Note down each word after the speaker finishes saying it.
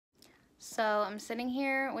So I'm sitting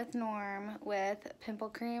here with Norm with pimple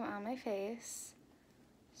cream on my face,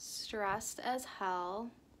 stressed as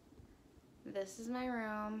hell. This is my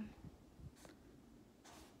room.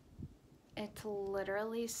 It's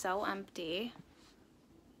literally so empty.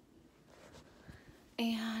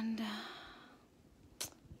 And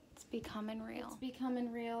it's becoming real. It's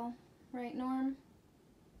becoming real, right, Norm?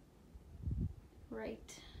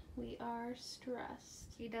 Right. We are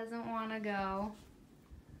stressed. He doesn't want to go.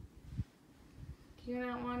 Do you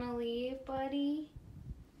not want to leave, buddy?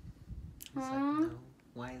 He's like, no.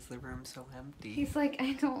 Why is the room so empty? He's like,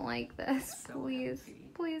 I don't like this. So please,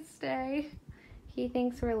 empty. please stay. He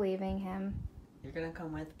thinks we're leaving him. You're gonna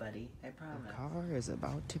come with, buddy. I promise. The car is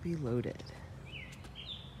about to be loaded.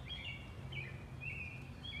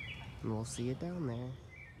 And we'll see you down there.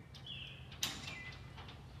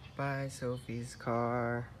 Bye, Sophie's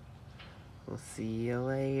car. We'll see you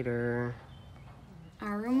later.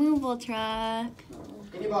 Our removal truck.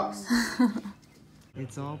 In your box.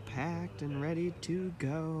 It's all packed and ready to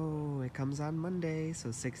go. It comes on Monday, so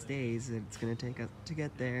 6 days it's gonna take us to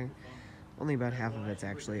get there. Only about half of it's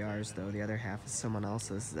actually ours, though. The other half is someone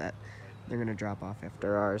else's that they're gonna drop off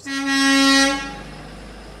after ours.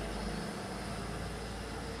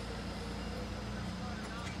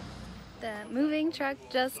 The moving truck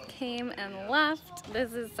just came and left.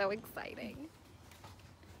 This is so exciting.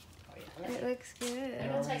 It looks good.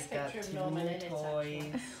 I'll take a picture of Norman and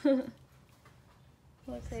toys.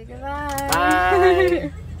 We'll say goodbye.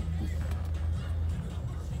 Bye!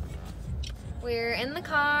 We're in the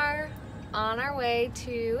car on our way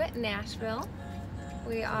to Nashville.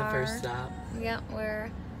 We are The first stop. Yep,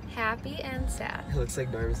 we're happy and sad. It looks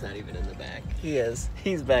like Norm's not even in the back. He is.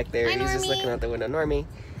 He's back there. Hi, He's just Normie. looking out the window. Normie.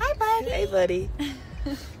 Hi, buddy. Hey, buddy.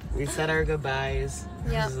 We said our goodbyes.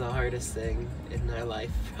 Yep. This is the hardest thing in our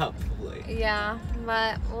life, probably. Yeah,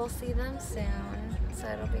 but we'll see them soon, so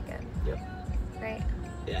it'll be good. Yep. Right?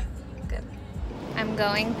 Yeah. Good. I'm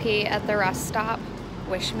going pee at the rest stop.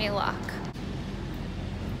 Wish me luck.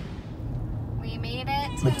 We made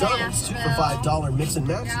it to McDonald's, 2 for Nashville. $5 mix and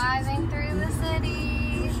match. Driving through the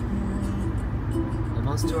city.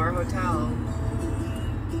 Almost to our hotel.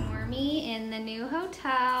 Normie in the new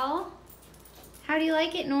hotel. How do you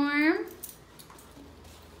like it, Norm?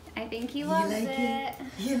 I think he loves it.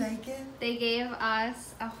 You like it? They gave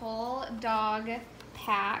us a whole dog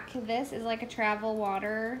pack. This is like a travel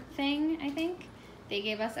water thing, I think. They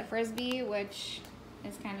gave us a Frisbee, which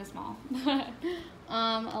is kind of small.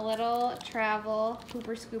 A little travel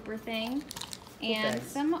pooper scooper thing. And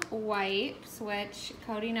Thanks. some wipes, which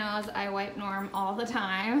Cody knows I wipe Norm all the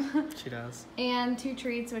time. She does. And 2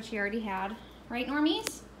 treats, which he already had. Right,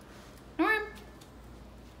 Normies? Norm?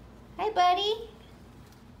 Hi, buddy.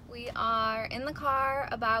 We are in the car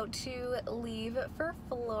about to leave for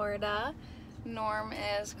Florida. Norm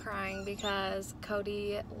is crying because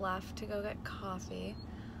Cody left to go get coffee.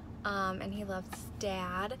 And he loves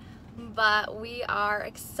Dad. But we are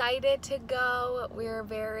excited to go. We're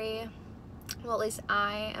very, well, at least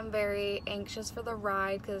I am very anxious for the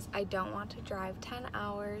ride because I don't want to drive 10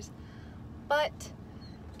 hours. But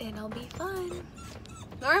it'll be fun.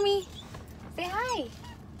 Normie, say hi.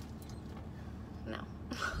 No.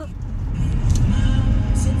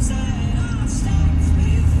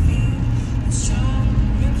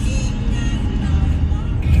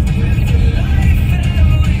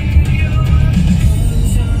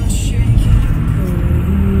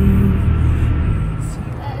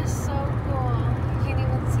 That is so cool. You can't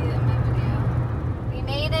even see it in my video. We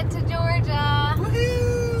made it to Georgia.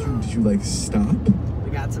 Did you like stop? We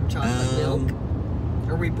got some chocolate milk.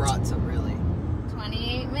 Or we brought some, really.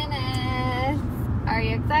 28 minutes. Are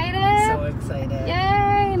you excited? So excited.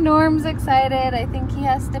 Yay! Norm's excited. I think he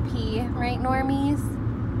has to pee. Right, Normies?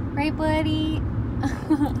 Right, buddy?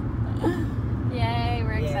 Yay,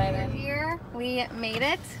 we're excited. Here, we made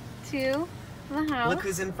it to the house. Look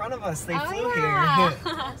who's in front of us. They Oh, flew yeah.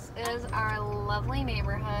 here. This is our lovely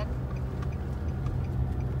neighborhood.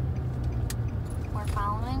 We're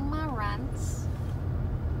following my rents.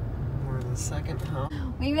 We're in the second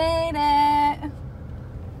home. We made it!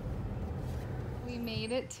 We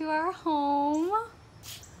made it to our home.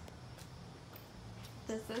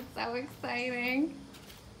 This is so exciting.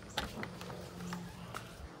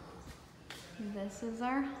 This is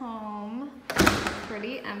our home.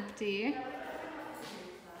 Pretty empty.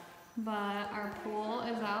 But our pool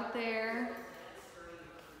is out there.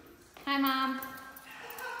 Hi, Mom.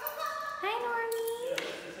 Hi,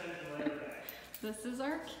 Normie. This is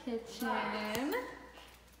our kitchen.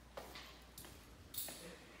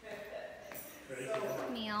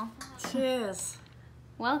 Meal. Cheers.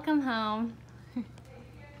 Welcome home.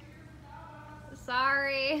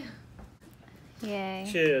 sorry. Yay.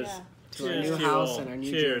 Cheers. Yeah. To our Cheers new to you house all. and our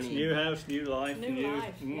new Cheers. journey. New house, new life. New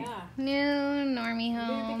life, yeah. New Normie New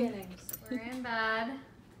home. beginnings. We're in bed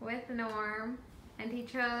with Norm, and he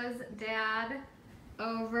chose Dad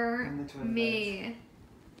over And the twin me.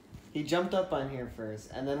 He jumped up on here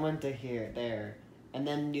first, and then went to there, and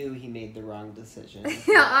then knew he made the wrong decision.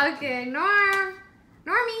 Yeah, okay, Normie,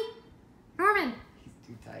 Norman. He's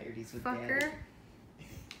too tired. He's with Fucker. Daddy.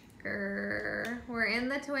 Grr. We're in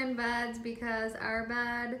the twin beds because our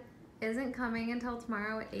bed isn't coming until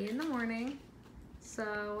tomorrow at 8 in the morning.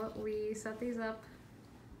 So we set these up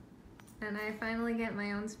and I finally get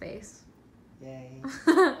my own space. Yay.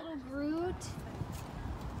 Little Groot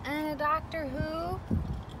and a Doctor Who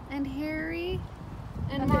and Harry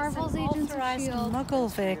and Marvel's Agents of S.H.I.E.L.D.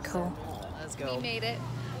 Muggle vehicle. Let's We go. made it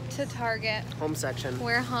to Target. Home section.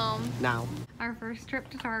 We're home. Now. Our first trip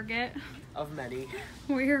to Target. Of many.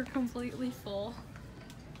 We are completely full.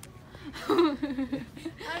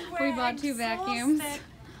 We bought 2 vacuums.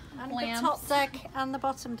 And Lamps. the top deck and the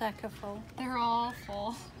bottom deck are full. They're all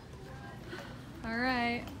full. All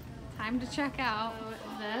right, time to check out.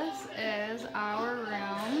 This is our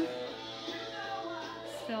room.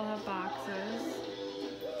 Still have boxes,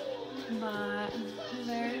 but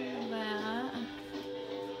there's that.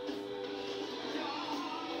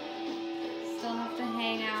 Still have to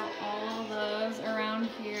hang out all of those around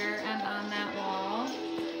here and on that wall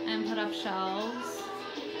and put up shelves.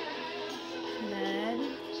 Bed.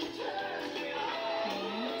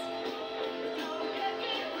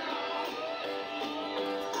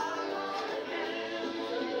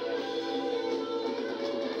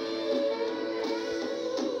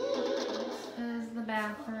 This is the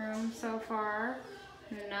bathroom so far.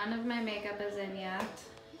 None of my makeup is in yet,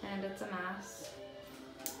 and it's a mess.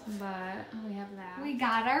 But we have that. We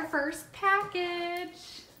got our first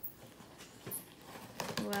package.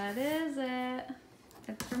 What is it?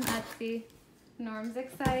 It's from Etsy. Norm's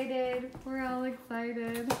excited. We're all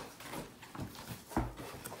excited.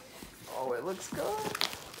 Oh, it looks good.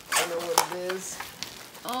 I know what it is.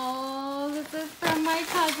 Oh, this is from my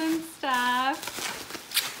cousin Steph.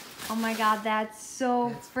 Oh my god, that's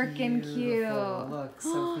so freaking cute. Look,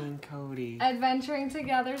 Sophie and Cody. Adventuring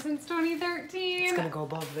together since 2013. It's gonna go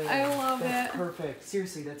above there. I love That's it. perfect.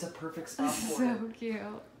 Seriously, that's a perfect spot for So it. cute.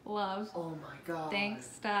 Love. Oh my god. Thanks,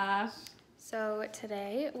 Steph. So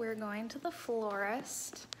today we're going to the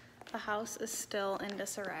florist. The house is still in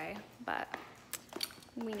disarray, but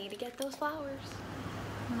we need to get those flowers.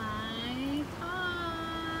 My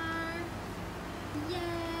car. Yay!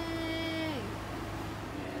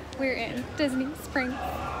 We're in Disney Springs.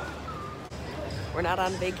 We're not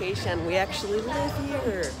on vacation, we actually live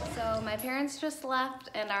here. So my parents just left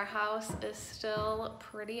and our house is still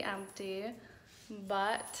pretty empty,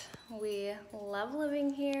 but we love living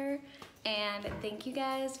here. And thank you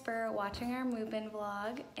guys for watching our move-in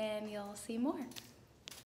vlog, and you'll see more.